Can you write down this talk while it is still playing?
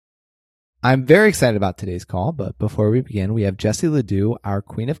I'm very excited about today's call, but before we begin, we have Jessie Ledoux, our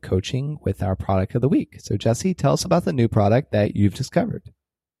queen of coaching, with our product of the week. So Jessie, tell us about the new product that you've discovered.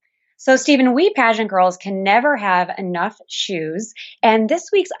 So, Stephen, we pageant girls can never have enough shoes. And this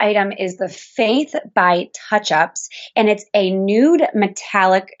week's item is the Faith by Touch Ups. And it's a nude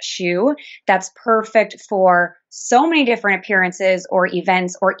metallic shoe that's perfect for so many different appearances or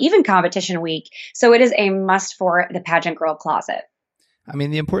events or even competition week. So it is a must for the pageant girl closet. I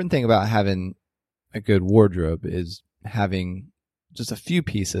mean, the important thing about having a good wardrobe is having just a few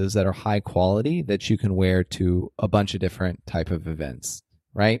pieces that are high quality that you can wear to a bunch of different type of events,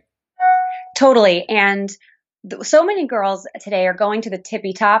 right? Totally. And so many girls today are going to the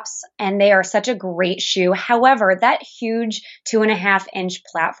tippy tops and they are such a great shoe. However, that huge 2.5-inch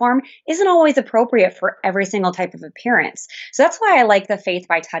platform isn't always appropriate for every single type of appearance. So that's why I like the Faith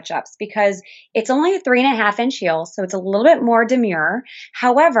by Touch Ups, because it's only a 3.5-inch heel. So it's a little bit more demure.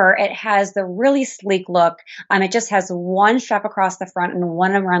 However, it has the really sleek look. It just has one strap across the front and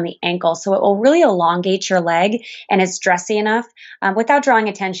one around the ankle. So it will really elongate your leg, and it's dressy enough without drawing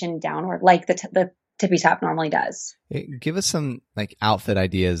attention downward like the tippy top normally does. Give us some outfit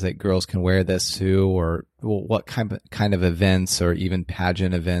ideas that girls can wear this to, or what kind of events, or even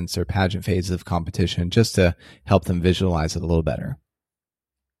pageant events or pageant phases of competition, just to help them visualize it a little better.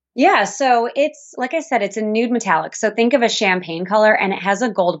 Yeah, so it's, like I said, it's a nude metallic. So think of a champagne color, and it has a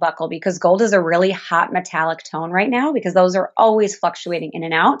gold buckle because gold is a really hot metallic tone right now because those are always fluctuating in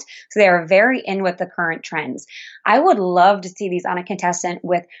and out. So they are very in with the current trends. I would love to see these on a contestant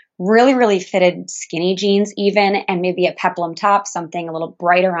with really, really fitted skinny jeans even, and maybe a peplum top, something a little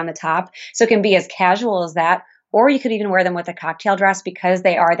brighter on the top. So it can be as casual as that. Or you could even wear them with a cocktail dress because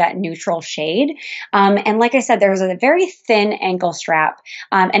they are that neutral shade. And like I said, there's a very thin ankle strap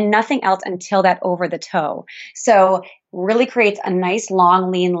and nothing else until that over the toe. So really creates a nice long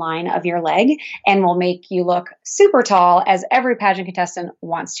lean line of your leg and will make you look super tall, as every pageant contestant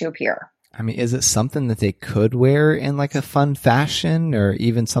wants to appear. I mean, is it something that they could wear in a fun fashion or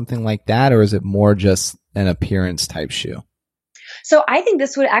even something like that? Or is it more just an appearance type shoe? So I think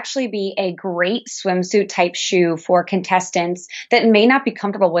this would actually be a great swimsuit type shoe for contestants that may not be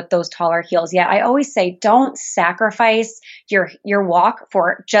comfortable with those taller heels yet. I always say don't sacrifice your walk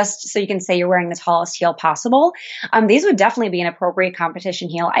for just so you can say you're wearing the tallest heel possible. These would definitely be an appropriate competition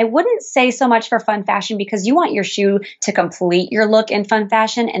heel. I wouldn't say so much for fun fashion because you want your shoe to complete your look in fun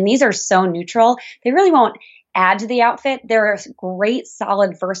fashion, and these are so neutral. They really won't add to the outfit. They're a great,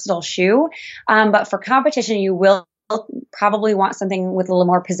 solid, versatile shoe. But for competition, you will probably want something with a little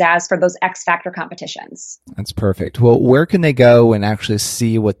more pizzazz for those X Factor competitions. That's perfect. Well, where can they go and actually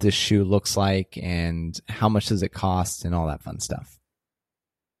see what this shoe looks like, and how much does it cost, and all that fun stuff?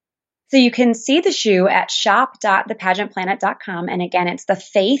 So you can see the shoe at shop.thepageantplanet.com. And again, it's the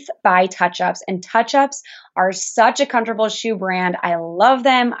Faith by Touch Ups. And Touch Ups are such a comfortable shoe brand. I love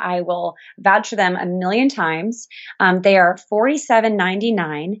them. I will vouch for them a million times. They are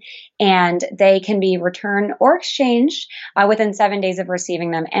 $47.99, and they can be returned or exchanged within 7 days of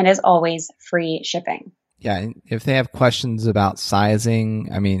receiving them. And as always, free shipping. Yeah. And if they have questions about sizing,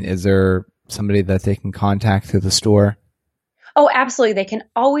 I mean, is there somebody that they can contact through the store? Oh, absolutely. They can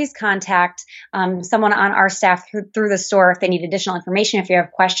always contact someone on our staff through the store if they need additional information, if you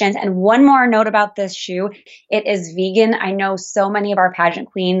have questions. And one more note about this shoe, it is vegan. I know so many of our pageant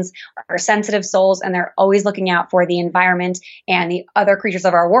queens are sensitive souls, and they're always looking out for the environment and the other creatures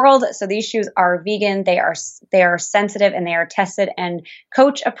of our world. So these shoes are vegan. They are sensitive, and they are tested and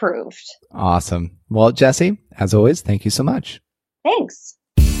coach approved. Awesome. Well, Jessie, as always, thank you so much. Thanks.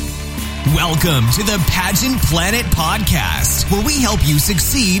 Welcome to the Pageant Planet Podcast, where we help you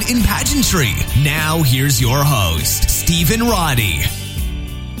succeed in pageantry. Now, here's your host, Stephen Roddy.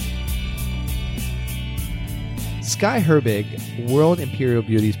 Sky Herbig, World Imperial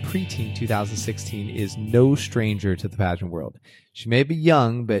Beauty's preteen 2016, is no stranger to the pageant world. She may be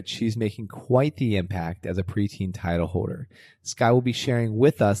young, but she's making quite the impact as a preteen title holder. Sky will be sharing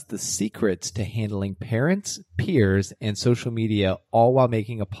with us the secrets to handling parents, peers, and social media, all while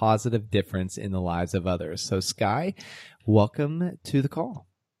making a positive difference in the lives of others. So, Sky, welcome to the call.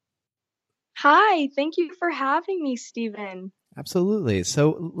 Hi, thank you for having me, Stephen. Absolutely.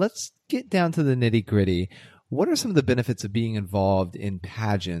 So let's get down to the nitty-gritty. What are some of the benefits of being involved in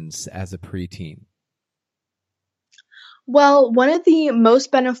pageants as a preteen? Well, one of the most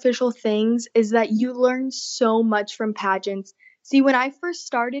beneficial things is that you learn so much from pageants. See, when I first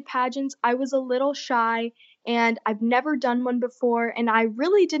started pageants, I was a little shy and I've never done one before, and I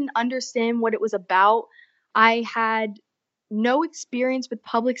really didn't understand what it was about. I had no experience with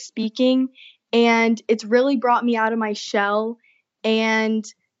public speaking, and it's really brought me out of my shell, and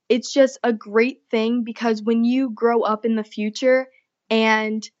it's just a great thing because when you grow up in the future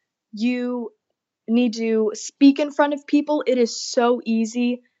and you need to speak in front of people, it is so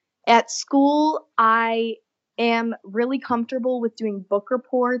easy. At school, I am really comfortable with doing book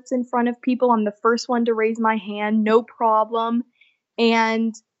reports in front of people. I'm the first one to raise my hand, no problem.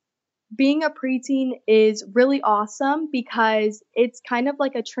 And being a preteen is really awesome because it's kind of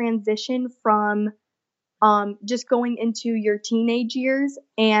like a transition from just going into your teenage years.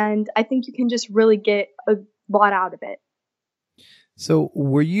 And I think you can just really get a lot out of it. So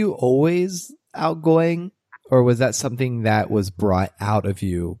were you always outgoing, or was that something that was brought out of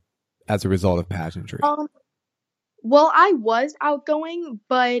you as a result of pageantry? Well, I was outgoing,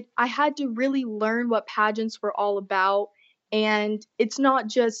 but I had to really learn what pageants were all about. And it's not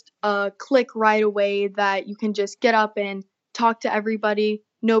just a click right away that you can just get up and talk to everybody,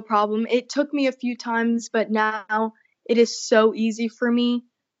 no problem. It took me a few times, but now it is so easy for me.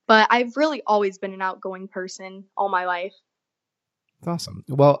 But I've really always been an outgoing person all my life. That's awesome.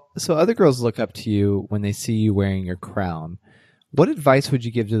 Well, so other girls look up to you when they see you wearing your crown. What advice would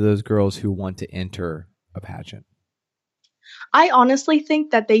you give to those girls who want to enter a pageant? I honestly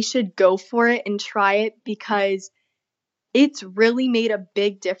think that they should go for it and try it because it's really made a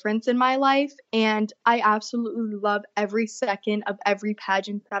big difference in my life, and I absolutely love every second of every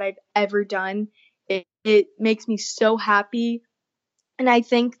pageant that I've ever done. It makes me so happy, and I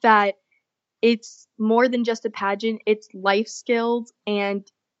think that it's more than just a pageant, it's life skills, and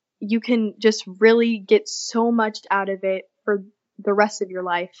you can just really get so much out of it for the rest of your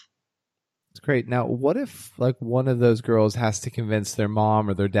life. It's great. Now, what if like one of those girls has to convince their mom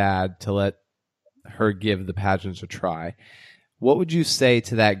or their dad to let her give the pageants a try? What would you say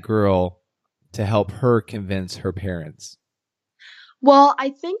to that girl to help her convince her parents? Well, I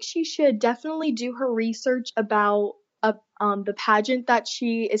think she should definitely do her research about the pageant that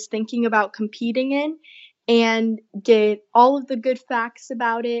she is thinking about competing in and get all of the good facts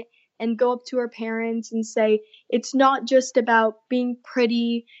about it and go up to her parents and say, it's not just about being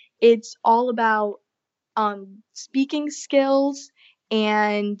pretty, it's all about speaking skills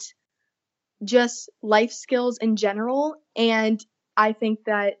and just life skills in general. And I think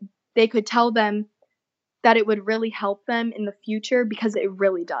that they could tell them that it would really help them in the future because it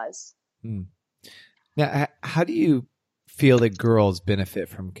really does. Now, how do you feel that girls benefit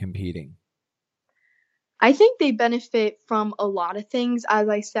from competing? I think they benefit from a lot of things. As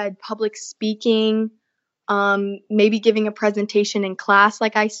I said, public speaking, maybe giving a presentation in class,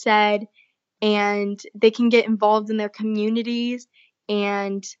 like I said, and they can get involved in their communities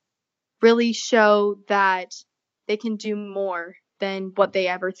and really show that they can do more than what they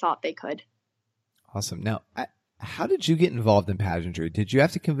ever thought they could. Awesome. Now, how did you get involved in pageantry? Did you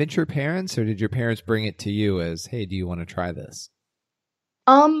have to convince your parents, or did your parents bring it to you as, hey, do you want to try this?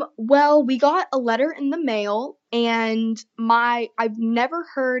 Well, we got a letter in the mail, and I've never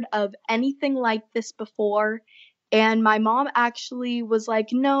heard of anything like this before. And my mom actually was like,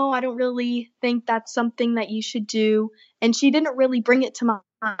 no, I don't really think that's something that you should do. And she didn't really bring it to my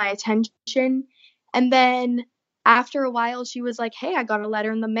attention. And then after a while, she was like, hey, I got a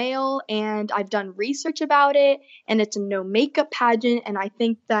letter in the mail and I've done research about it. And it's a no makeup pageant. And I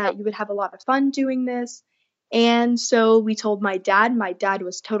think that you would have a lot of fun doing this. And so we told my dad. My dad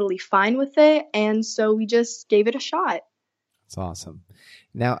was totally fine with it. And so we just gave it a shot. That's awesome.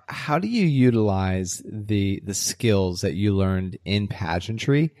 Now, how do you utilize the skills that you learned in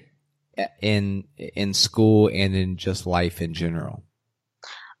pageantry in school and in just life in general?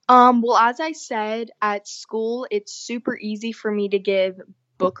 Well, as I said, at school, it's super easy for me to give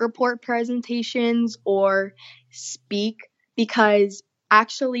book report presentations or speak because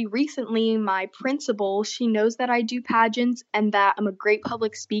actually recently my principal, she knows that I do pageants and that I'm a great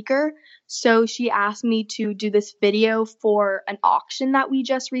public speaker. So she asked me to do this video for an auction that we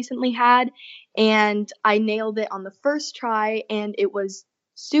just recently had. And I nailed it on the first try and it was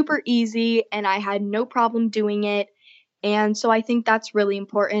super easy and I had no problem doing it. And so I think that's really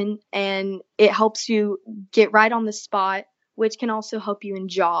important and it helps you get right on the spot, which can also help you in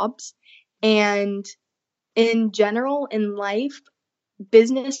jobs. And in general, in life,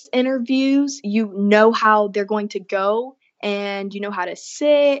 business interviews, you know how they're going to go and you know how to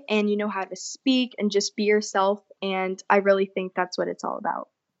sit and you know how to speak and just be yourself. And I really think that's what it's all about.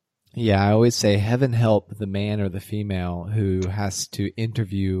 Yeah, I always say heaven help the man or the female who has to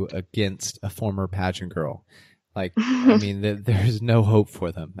interview against a former pageant girl. Like, I mean, there's no hope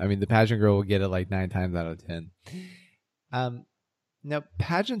for them. I mean, the pageant girl will get it like 9 times out of 10. Now,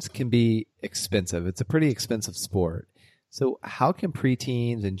 pageants can be expensive. It's a pretty expensive sport. So how can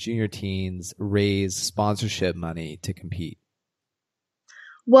preteens and junior teens raise sponsorship money to compete?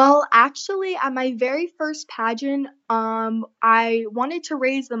 Well, actually, at my very first pageant, I wanted to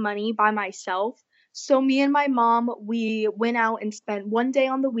raise the money by myself. So me and my mom, we went out and spent one day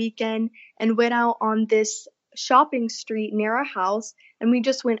on the weekend and went out on this shopping street near our house. And we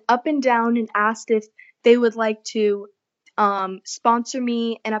just went up and down and asked if they would like to sponsor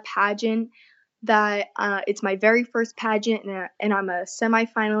me in a pageant that it's my very first pageant, and I'm a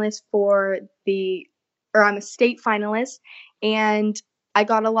semifinalist or I'm a state finalist, and I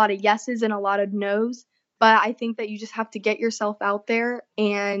got a lot of yeses and a lot of nos. But I think that you just have to get yourself out there,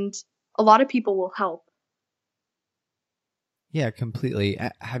 and a lot of people will help. Yeah, completely.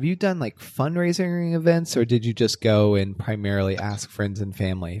 Have you done like fundraising events, or did you just go and primarily ask friends and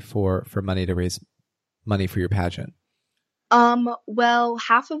family for money to raise money for your pageant? Well,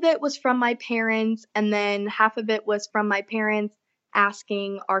 half of it was from my parents, and then half of it was from my parents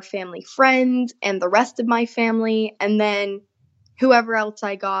asking our family friends and the rest of my family, and then whoever else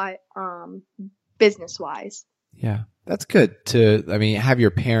I got, business wise. Yeah, that's good to, have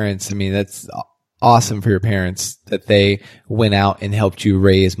your parents. That's awesome for your parents that they went out and helped you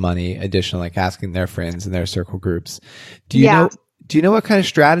raise money, additionally, like asking their friends and their circle groups. Do you know what kind of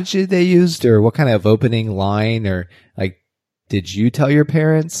strategy they used, or what kind of opening line, or like, did you tell your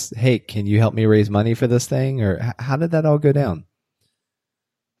parents, hey, can you help me raise money for this thing? Or how did that all go down?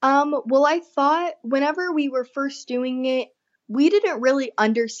 Well, I thought whenever we were first doing it, we didn't really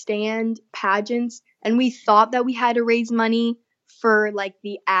understand pageants, and we thought that we had to raise money for like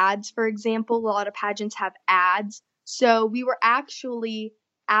the ads, for example. A lot of pageants have ads. So we were actually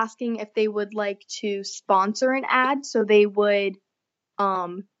asking if they would like to sponsor an ad, so they would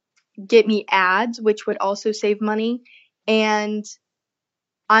get me ads, which would also save money. And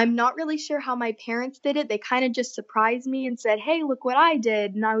I'm not really sure how my parents did it. They kind of just surprised me and said, "Hey, look what I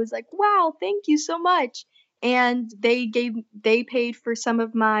did." And I was like, "Wow, thank you so much." And they paid for some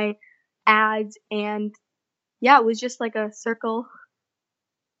of my ads, and yeah, it was just like a circle.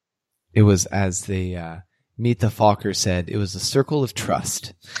 It was, as the Meet the Fokker said, it was a circle of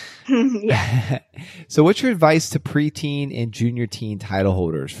trust. Yeah. So what's your advice to preteen and junior teen title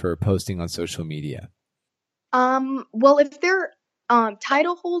holders for posting on social media? Well, if their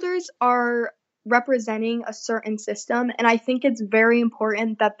title holders are representing a certain system, and I think it's very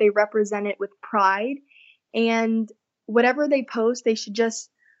important that they represent it with pride, and whatever they post, they should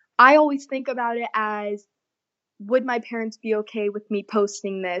I always think about it as, would my parents be okay with me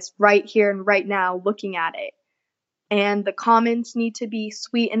posting this right here and right now, looking at it? And the comments need to be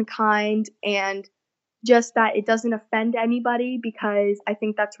sweet and kind, and just that it doesn't offend anybody, because I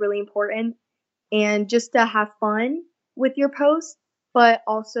think that's really important. And just to have fun with your post, but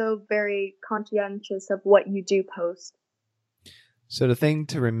also very conscientious of what you do post. So the thing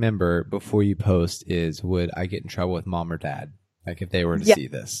to remember before you post is, would I get in trouble with mom or dad? Like if they were to see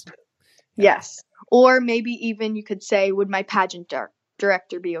this. Yeah. Yes. Or maybe even you could say, would my pageant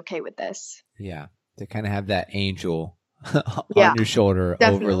director be okay with this? Yeah. To kind of have that angel on your shoulder,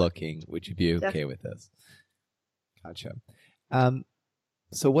 definitely overlooking, would you be okay with this? Gotcha.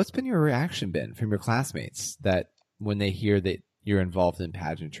 So what's been your reaction been from your classmates that when they hear that you're involved in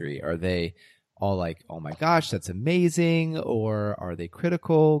pageantry? Are they all like, "Oh my gosh, that's amazing," or are they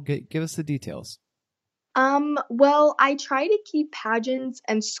critical? Give us the details. Well, I try to keep pageants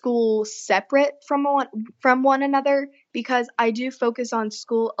and school separate from one another, because I do focus on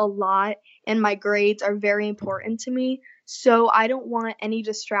school a lot, and my grades are very important to me. So I don't want any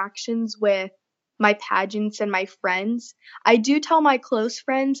distractions with my pageants and my friends. I do tell my close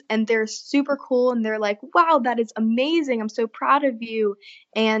friends, and they're super cool, and they're like, "Wow, that is amazing. I'm so proud of you."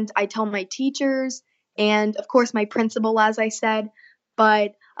 And I tell my teachers, and of course my principal, as I said.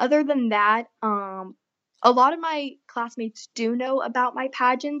 But other than that, a lot of my classmates do know about my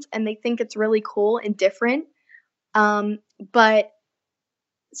pageants, and they think it's really cool and different. But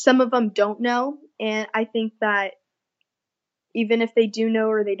some of them don't know. And I think that even if they do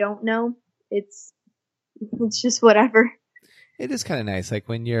know or they don't know, it's just whatever. It is kind of nice. Like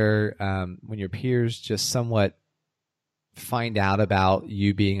when your peers just somewhat find out about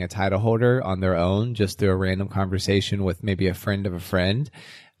you being a title holder on their own, just through a random conversation with maybe a friend of a friend.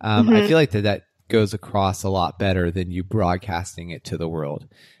 I feel like that goes across a lot better than you broadcasting it to the world.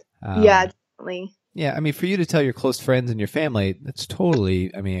 Yeah, definitely. Yeah, for you to tell your close friends and your family, that's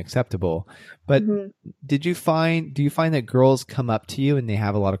totally, acceptable. But do you find that girls come up to you and they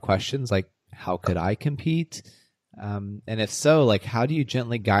have a lot of questions, like, how could I compete? And if so, like, how do you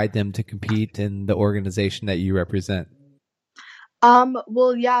gently guide them to compete in the organization that you represent?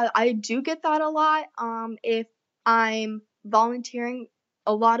 Well, yeah, I do get that a lot. If I'm volunteering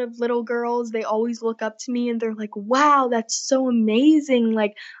a lot of little girls, they always look up to me and they're like, wow, that's so amazing.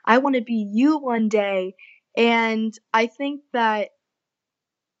 Like, I want to be you one day. And I think that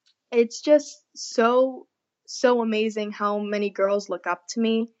it's just so amazing how many girls look up to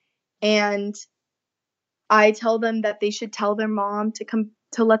me. And I tell them that they should tell their mom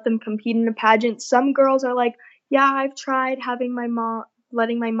to let them compete in a pageant. Some girls are like, yeah, I've tried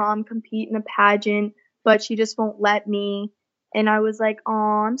letting my mom compete in a pageant, but she just won't let me. And I was like, oh,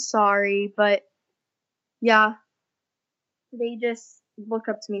 I'm sorry. But yeah, they just look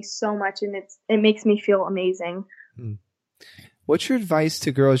up to me so much, and it makes me feel amazing. What's your advice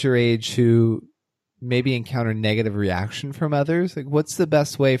to girls your age who maybe encounter negative reaction from others? Like, what's the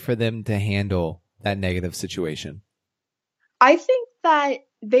best way for them to handle that negative situation? I think that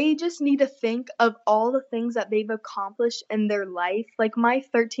they just need to think of all the things that they've accomplished in their life. Like, my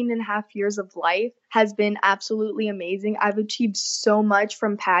 13 and a half years of life has been absolutely amazing. I've achieved so much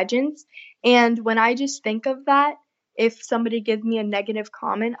from pageants. And when I just think of that, if somebody gives me a negative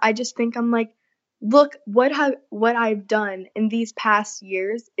comment, I just think, I'm like, look, what I've done in these past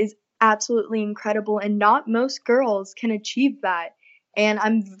years is absolutely incredible. And not most girls can achieve that. And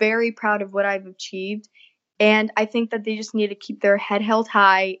I'm very proud of what I've achieved. And I think that they just need to keep their head held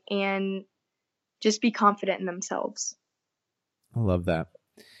high and just be confident in themselves. I love that.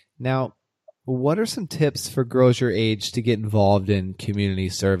 Now, what are some tips for girls your age to get involved in community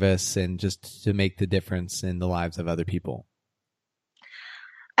service and just to make the difference in the lives of other people?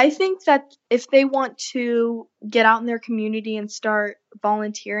 I think that if they want to get out in their community and start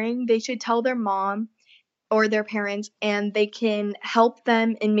volunteering, they should tell their mom or their parents, and they can help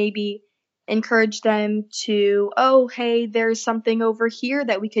them and maybe encourage them to, oh, hey, there's something over here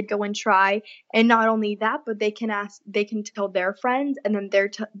that we could go and try. And not only that, but they can tell their friends, and then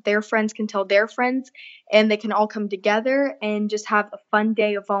their friends can tell their friends, and they can all come together and just have a fun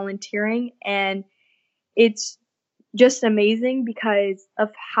day of volunteering. And it's just amazing because of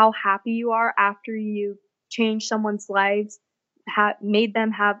how happy you are after you change someone's lives, made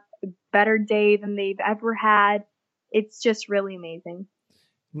them have a better day than they've ever had. It's just really amazing.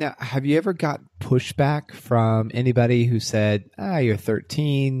 Now, have you ever got pushback from anybody who said, you're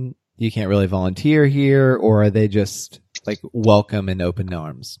 13, you can't really volunteer here, or are they just like welcome in open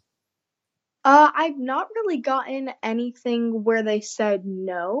arms? I've not really gotten anything where they said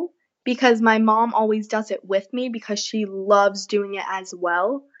no, because my mom always does it with me because she loves doing it as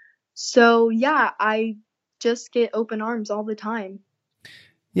well. So yeah, I just get open arms all the time.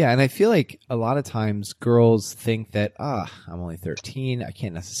 Yeah, and I feel like a lot of times girls think that, I'm only 13, I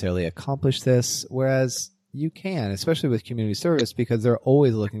can't necessarily accomplish this, whereas you can, especially with community service, because they're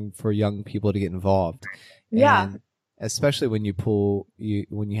always looking for young people to get involved. Yeah. And especially when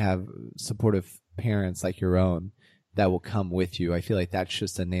you have supportive parents like your own that will come with you, I feel like that's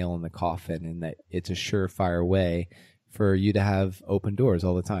just a nail in the coffin, and that it's a surefire way for you to have open doors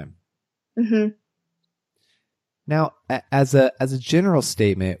all the time. Mm-hmm. Now, as a general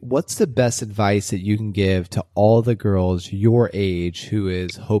statement, what's the best advice that you can give to all the girls your age who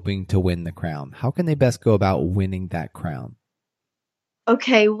is hoping to win the crown? How can they best go about winning that crown?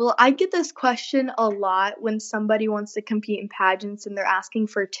 Okay, well, I get this question a lot when somebody wants to compete in pageants and they're asking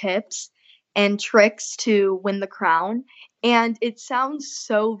for tips and tricks to win the crown. And it sounds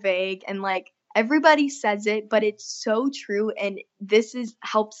so vague, and like everybody says it, but it's so true. And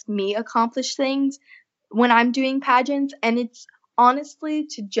helps me accomplish things when I'm doing pageants. And it's honestly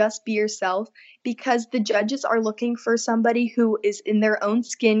to just be yourself, because the judges are looking for somebody who is in their own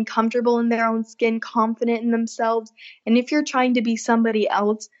skin, comfortable in their own skin, confident in themselves. And if you're trying to be somebody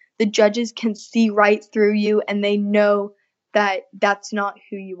else, the judges can see right through you, and they know that that's not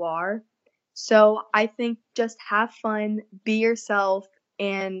who you are. So I think just have fun, be yourself,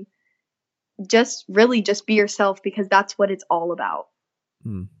 and just be yourself, because that's what it's all about.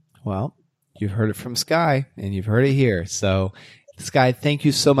 Well, you've heard it from Sky, and you've heard it here. So, Sky, thank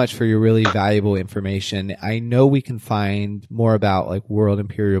you so much for your really valuable information. I know we can find more about like World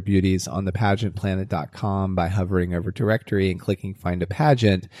Imperial Beauties on the pageantplanet.com by hovering over directory and clicking Find a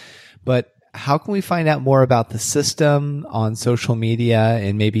Pageant. But how can we find out more about the system on social media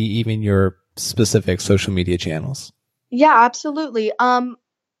and maybe even your specific social media channels? Yeah, absolutely.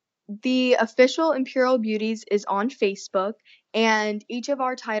 The official Imperial Beauties is on Facebook, and each of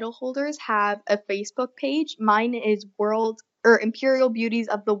our title holders have a Facebook page. Mine is Imperial Beauties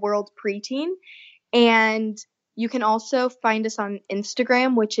of the World Preteen. And you can also find us on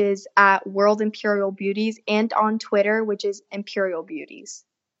Instagram, which is at World Imperial Beauties, and on Twitter, which is Imperial Beauties.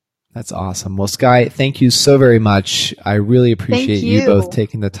 That's awesome. Well, Sky, thank you so very much. I really appreciate you both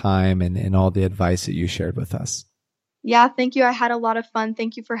taking the time and all the advice that you shared with us. Yeah, thank you. I had a lot of fun.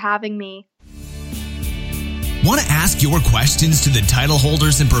 Thank you for having me. Want to ask your questions to the title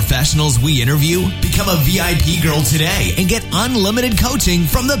holders and professionals we interview? Become a VIP girl today and get unlimited coaching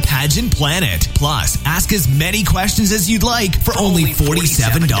from the Pageant Planet. Plus, ask as many questions as you'd like for only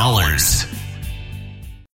 $47.